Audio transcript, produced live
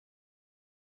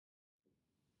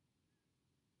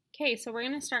Okay, so we're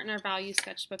going to start in our value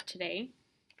sketchbook today,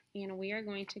 and we are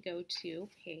going to go to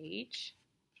page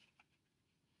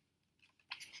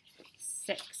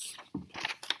 6. And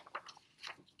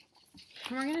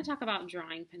we're going to talk about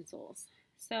drawing pencils.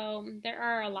 So there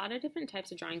are a lot of different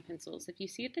types of drawing pencils. If you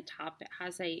see at the top, it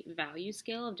has a value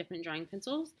scale of different drawing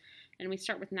pencils, and we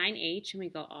start with 9H and we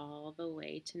go all the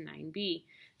way to 9B.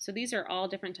 So these are all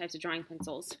different types of drawing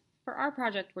pencils. For our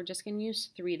project, we're just going to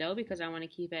use 3 though, because I want to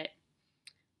keep it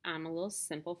a little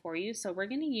simple for you. So we're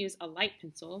going to use a light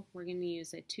pencil, we're going to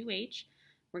use a 2H,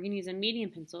 we're going to use a medium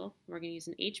pencil, we're going to use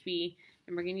an HB,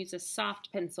 and we're going to use a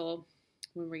soft pencil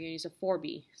when we're going to use a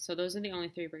 4B. So those are the only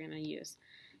 3 we're going to use.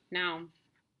 Now,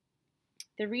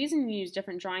 the reason you use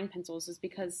different drawing pencils is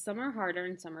because some are harder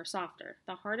and some are softer.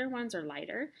 The harder ones are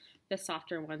lighter, the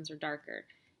softer ones are darker.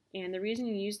 And the reason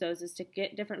you use those is to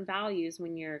get different values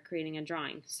when you're creating a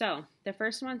drawing. So the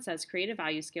first one says create a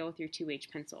value scale with your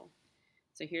 2H pencil.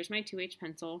 So here's my 2H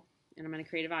pencil, and I'm going to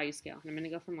create a value scale. And I'm going to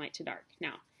go from light to dark.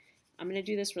 Now, I'm going to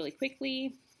do this really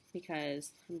quickly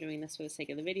because I'm doing this for the sake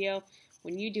of the video.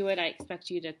 When you do it, I expect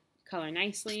you to color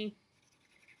nicely.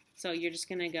 So you're just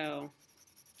going to go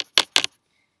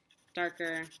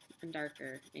darker and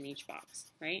darker in each box,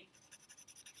 right?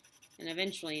 And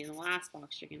eventually, in the last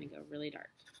box, you're going to go really dark.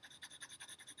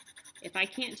 If I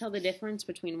can't tell the difference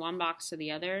between one box to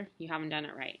the other, you haven't done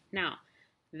it right. Now,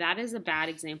 that is a bad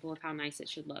example of how nice it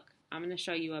should look. I'm going to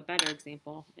show you a better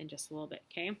example in just a little bit,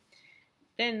 okay?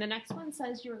 Then the next one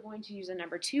says you're going to use a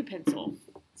number 2 pencil.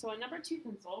 So a number 2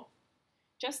 pencil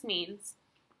just means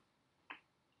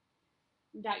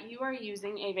that you are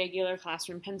using a regular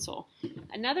classroom pencil.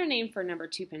 Another name for a number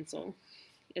 2 pencil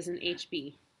is an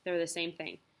HB. They're the same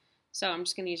thing. So I'm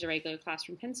just going to use a regular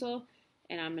classroom pencil,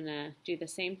 and I'm going to do the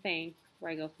same thing where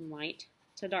I go from light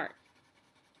to dark.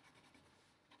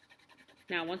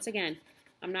 Now, once again,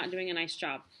 I'm not doing a nice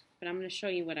job, but I'm going to show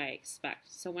you what I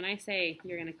expect. So when I say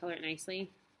you're going to color it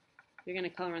nicely, you're going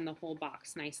to color in the whole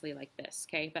box nicely like this,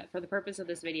 okay? But for the purpose of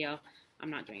this video, I'm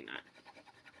not doing that.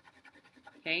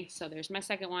 Okay, so there's my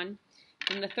second one.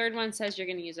 And the third one says you're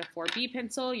going to use a 4B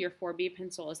pencil. Your 4B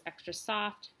pencil is extra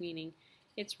soft, meaning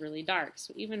it's really dark.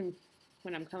 So even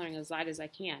when I'm coloring as light as I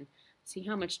can, see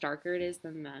how much darker it is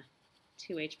than the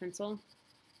 2H pencil?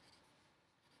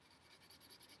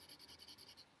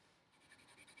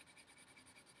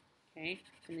 Okay,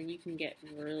 and then you can get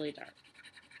really dark.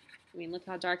 I mean, look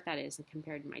how dark that is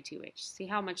compared to my 2H. See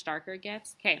how much darker it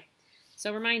gets? Okay,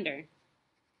 so reminder,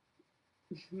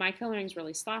 my coloring is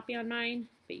really sloppy on mine,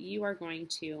 but you are going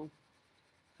to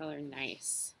color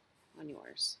nice on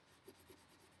yours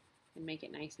and make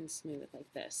it nice and smooth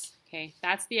like this. Okay,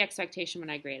 that's the expectation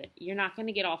when I grade it. You're not going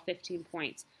to get all 15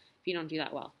 points if you don't do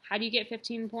that well. How do you get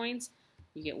 15 points?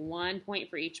 You get 1 point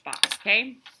for each box,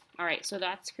 okay? All right, so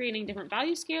that's creating different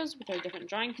value scales with our different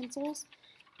drawing pencils,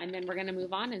 and then we're going to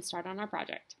move on and start on our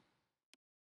project,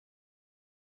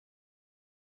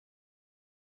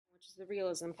 which is the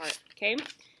realism part, okay?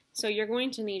 So you're going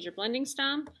to need your blending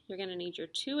stump, you're going to need your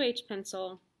 2H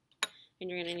pencil, and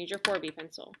you're going to need your 4B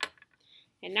pencil.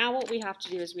 And now what we have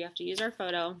to do is we have to use our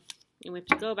photo, and we have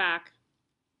to go back,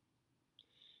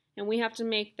 and we have to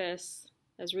make this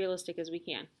as realistic as we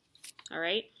can, all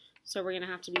right? So we're going to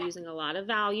have to be using a lot of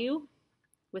value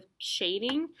with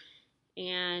shading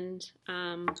and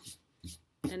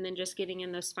then just getting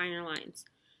in those finer lines.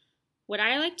 What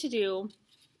I like to do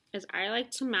is I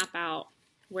like to map out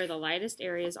where the lightest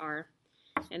areas are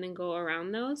and then go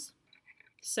around those.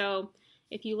 So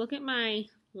if you look at my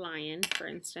lion, for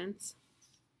instance,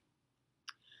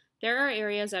 there are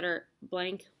areas that are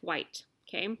blank white,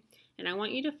 okay? And I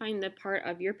want you to find the part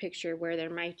of your picture where there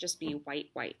might just be white,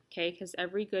 okay? Because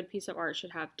every good piece of art should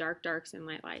have dark darks and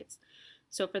light lights.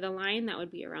 So for the lion, that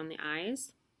would be around the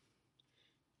eyes.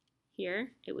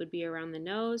 Here, it would be around the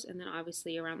nose, and then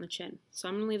obviously around the chin. So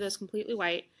I'm going to leave those completely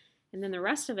white. And then the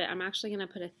rest of it, I'm actually going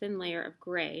to put a thin layer of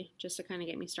gray just to kind of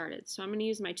get me started. So I'm going to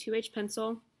use my 2H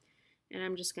pencil, and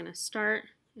I'm just going to start,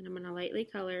 and I'm going to lightly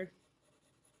color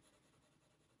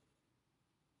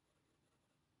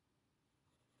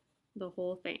the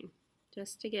whole thing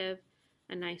just to give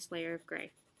a nice layer of gray,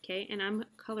 okay? And I'm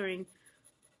coloring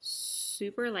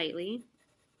super lightly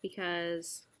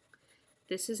because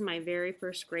this is my very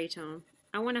first gray tone.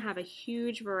 I want to have a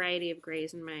huge variety of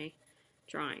grays in my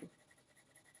drawing.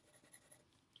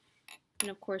 And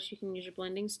of course you can use your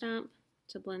blending stump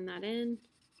to blend that in.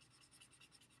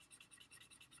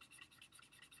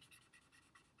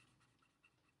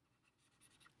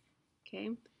 Okay,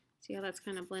 see how that's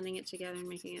kind of blending it together and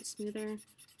making it smoother.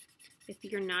 If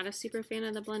you're not a super fan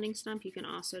of the blending stump, you can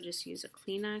also just use a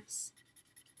Kleenex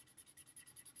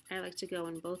I like to go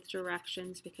in both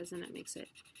directions because then it makes it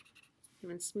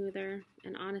even smoother.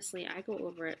 And honestly, I go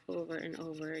over it over and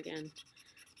over again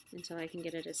until I can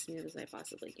get it as smooth as I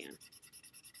possibly can.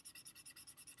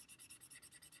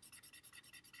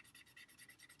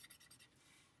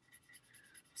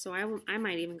 So I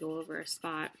might even go over a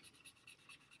spot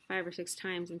 5 or 6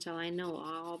 times until I know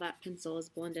all that pencil is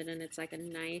blended and it's like a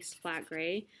nice flat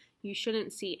gray. You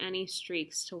shouldn't see any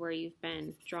streaks to where you've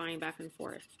been drawing back and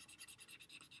forth.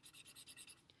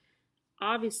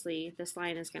 Obviously, this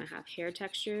line is going to have hair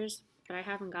textures, but I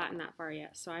haven't gotten that far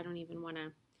yet, so I don't even want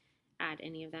to add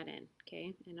any of that in,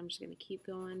 okay? And I'm just going to keep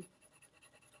going.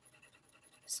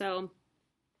 So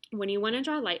when you want to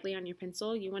draw lightly on your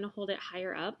pencil, you want to hold it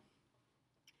higher up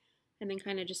and then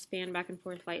kind of just fan back and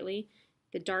forth lightly.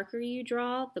 The darker you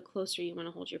draw, the closer you want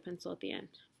to hold your pencil at the end.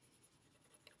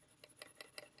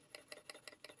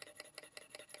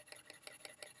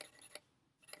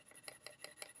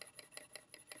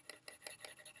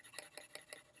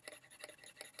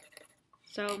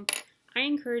 So I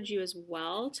encourage you as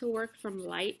well to work from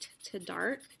light to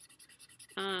dark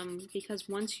because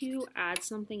once you add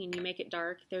something and you make it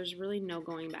dark, there's really no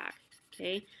going back,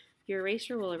 okay? Your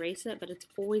eraser will erase it, but it's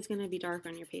always going to be dark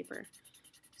on your paper.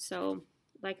 So,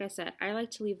 like I said, I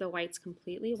like to leave the whites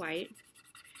completely white,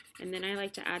 and then I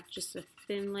like to add just a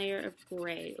thin layer of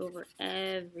gray over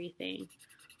everything,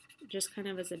 just kind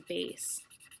of as a base,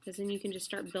 because then you can just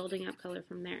start building up color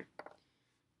from there.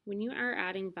 When you are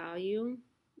adding value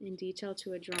and detail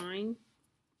to a drawing,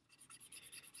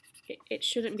 it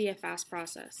shouldn't be a fast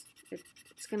process.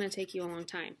 It's going to take you a long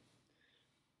time.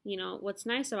 You know, what's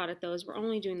nice about it though is we're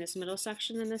only doing this middle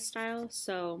section in this style,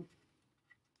 so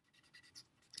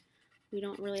we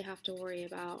don't really have to worry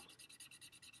about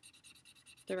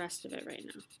the rest of it right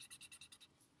now.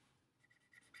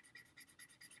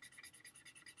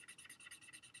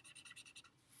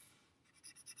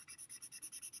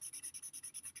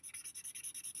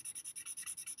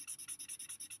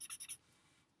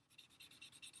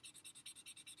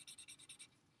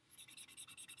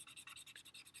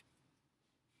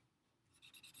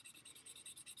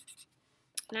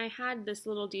 And I had this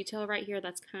little detail right here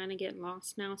that's kind of getting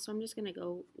lost now, so I'm just going to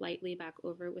go lightly back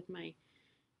over it with my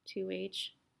 2H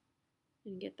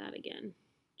and get that again,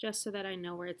 just so that I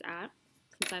know where it's at,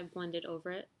 since I've blended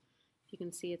over it. You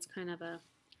can see it's kind of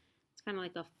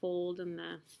like a fold in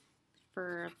the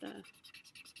fur of the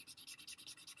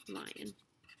lion.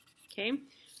 Okay,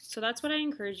 so that's what I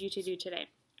encourage you to do today.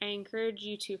 I encourage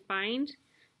you to find,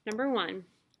 number one,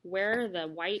 where are the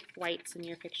whites in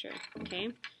your picture, okay?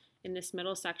 In this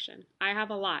middle section. I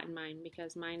have a lot in mine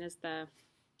because mine is the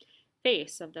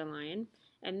face of the lion.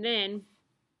 And then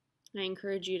I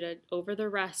encourage you to, over the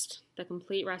rest, the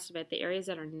complete rest of it, the areas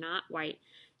that are not white,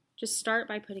 just start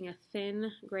by putting a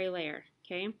thin gray layer,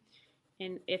 okay?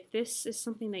 And if this is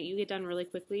something that you get done really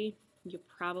quickly, you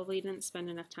probably didn't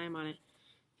spend enough time on it.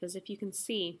 Because if you can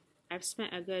see, I've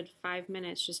spent a good 5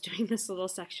 minutes just doing this little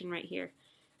section right here,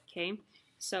 okay?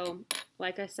 So,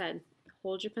 like I said,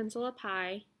 hold your pencil up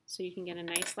high so you can get a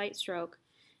nice light stroke,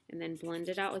 and then blend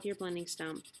it out with your blending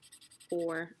stump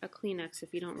or a Kleenex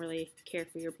if you don't really care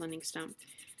for your blending stump.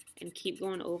 And keep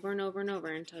going over and over and over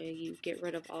until you get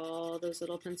rid of all those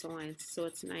little pencil lines so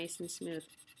it's nice and smooth.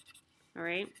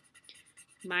 Alright?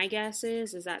 My guess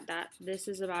is that this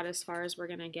is about as far as we're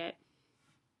going to get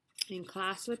in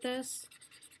class with this.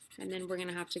 And then we're going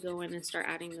to have to go in and start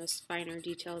adding those finer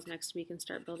details next week and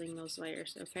start building those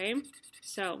layers, okay?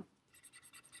 So,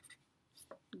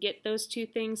 get those two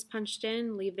things punched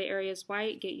in, leave the areas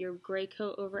white, get your gray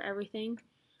coat over everything,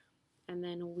 and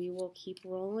then we will keep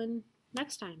rolling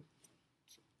next time.